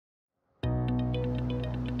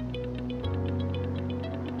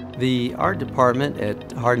The art department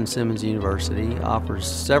at Hardin-Simmons University offers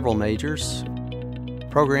several majors,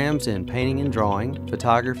 programs in painting and drawing,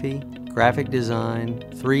 photography, graphic design,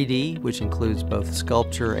 3D, which includes both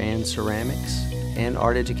sculpture and ceramics, and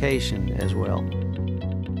art education as well.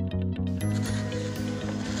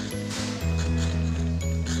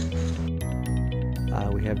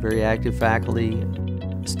 We have very active faculty.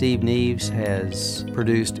 Steve Neves has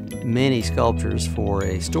produced many sculptures for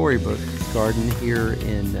a storybook garden here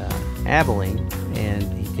in Abilene, and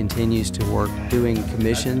he continues to work doing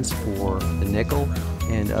commissions for the Nickel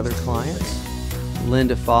and other clients.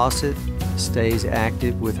 Linda Fawcett stays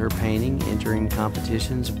active with her painting, entering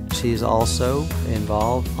competitions. She is also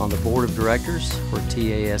involved on the board of directors for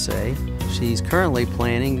TASA. She's currently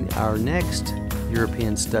planning our next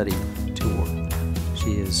European study tour.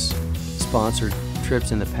 She has sponsored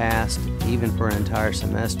trips in the past, even for an entire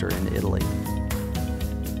semester in Italy.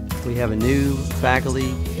 We have a new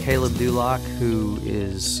faculty, Caleb Dulock, who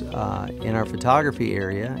is in our photography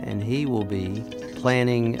area, and he will be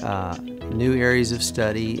planning new areas of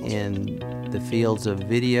study in the fields of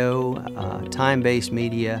video, time-based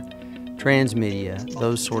media, transmedia,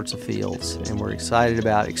 those sorts of fields, and we're excited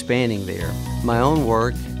about expanding there. My own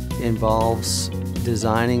work involves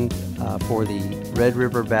designing for the Red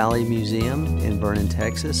River Valley Museum in Vernon,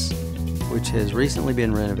 Texas, which has recently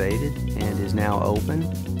been renovated and is now open.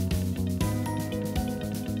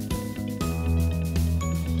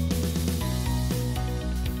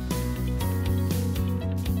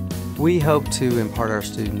 We hope to impart our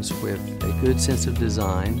students with a good sense of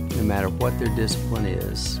design, no matter what their discipline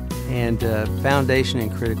is, and foundation in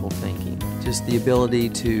critical thinking. Just the ability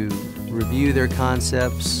to review their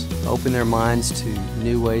concepts, open their minds to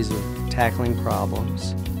new ways of tackling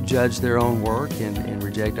problems, judge their own work and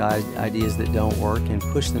reject ideas that don't work, and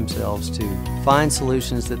push themselves to find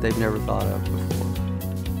solutions that they've never thought of before.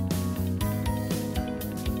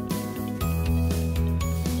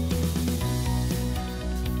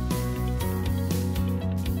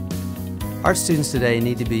 Art students today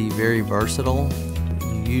need to be very versatile.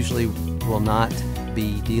 You usually will not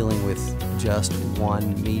be dealing with just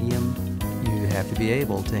one medium. You have to be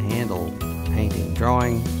able to handle painting,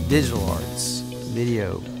 drawing, digital arts,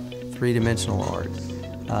 video, three-dimensional art.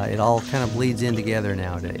 It all kind of bleeds in together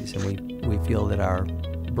nowadays, and we feel that our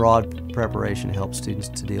broad preparation helps students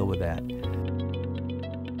to deal with that.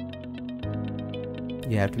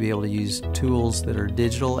 You have to be able to use tools that are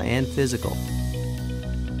digital and physical.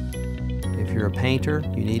 If you're a painter,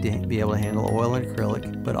 you need to be able to handle oil and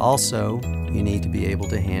acrylic, but also you need to be able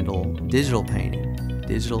to handle digital painting,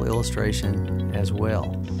 digital illustration as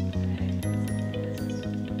well.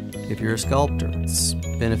 If you're a sculptor, it's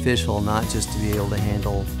beneficial not just to be able to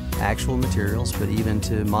handle actual materials, but even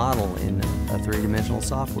to model in a three-dimensional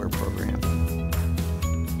software program.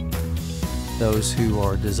 Those who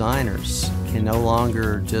are designers can no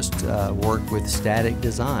longer just work with static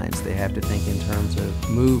designs. They have to think in terms of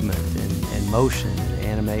movement and motion and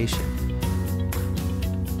animation.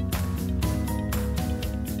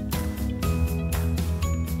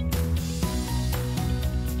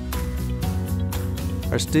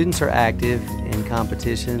 Our students are active in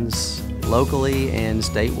competitions locally and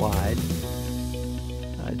statewide.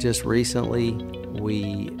 Just recently,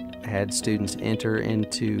 we had students enter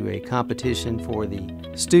into a competition for the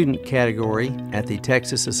student category at the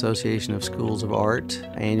Texas Association of Schools of Art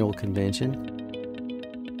annual convention.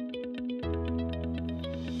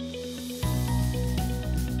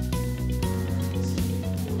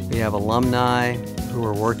 We have alumni who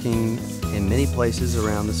are working in many places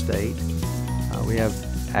around the state. We have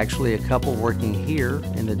actually a couple working here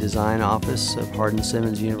in the design office of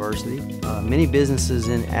Hardin-Simmons University. Many businesses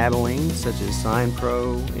in Abilene, such as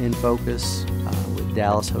SignPro, In Focus, with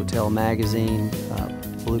Dallas Hotel Magazine,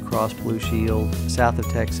 Blue Cross Blue Shield, south of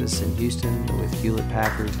Texas in Houston with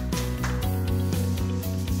Hewlett-Packard.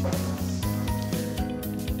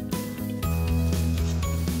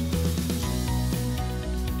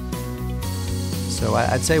 So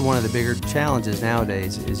I'd say one of the bigger challenges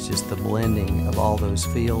nowadays is just the blending of all those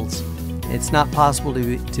fields. It's not possible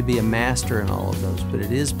to be a master in all of those, but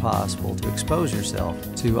it is possible to expose yourself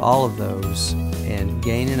to all of those and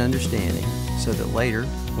gain an understanding so that later,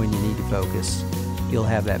 when you need to focus, you'll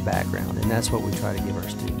have that background, and that's what we try to give our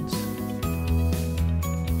students.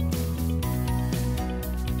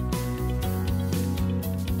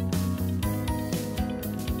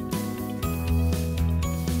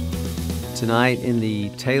 Tonight in the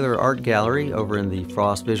Taylor Art Gallery over in the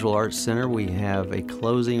Frost Visual Arts Center, we have a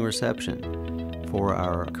closing reception for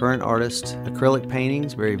our current artist acrylic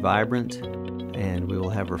paintings, very vibrant, and we will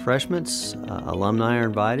have refreshments. Alumni are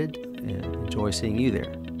invited, and enjoy seeing you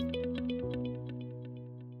there.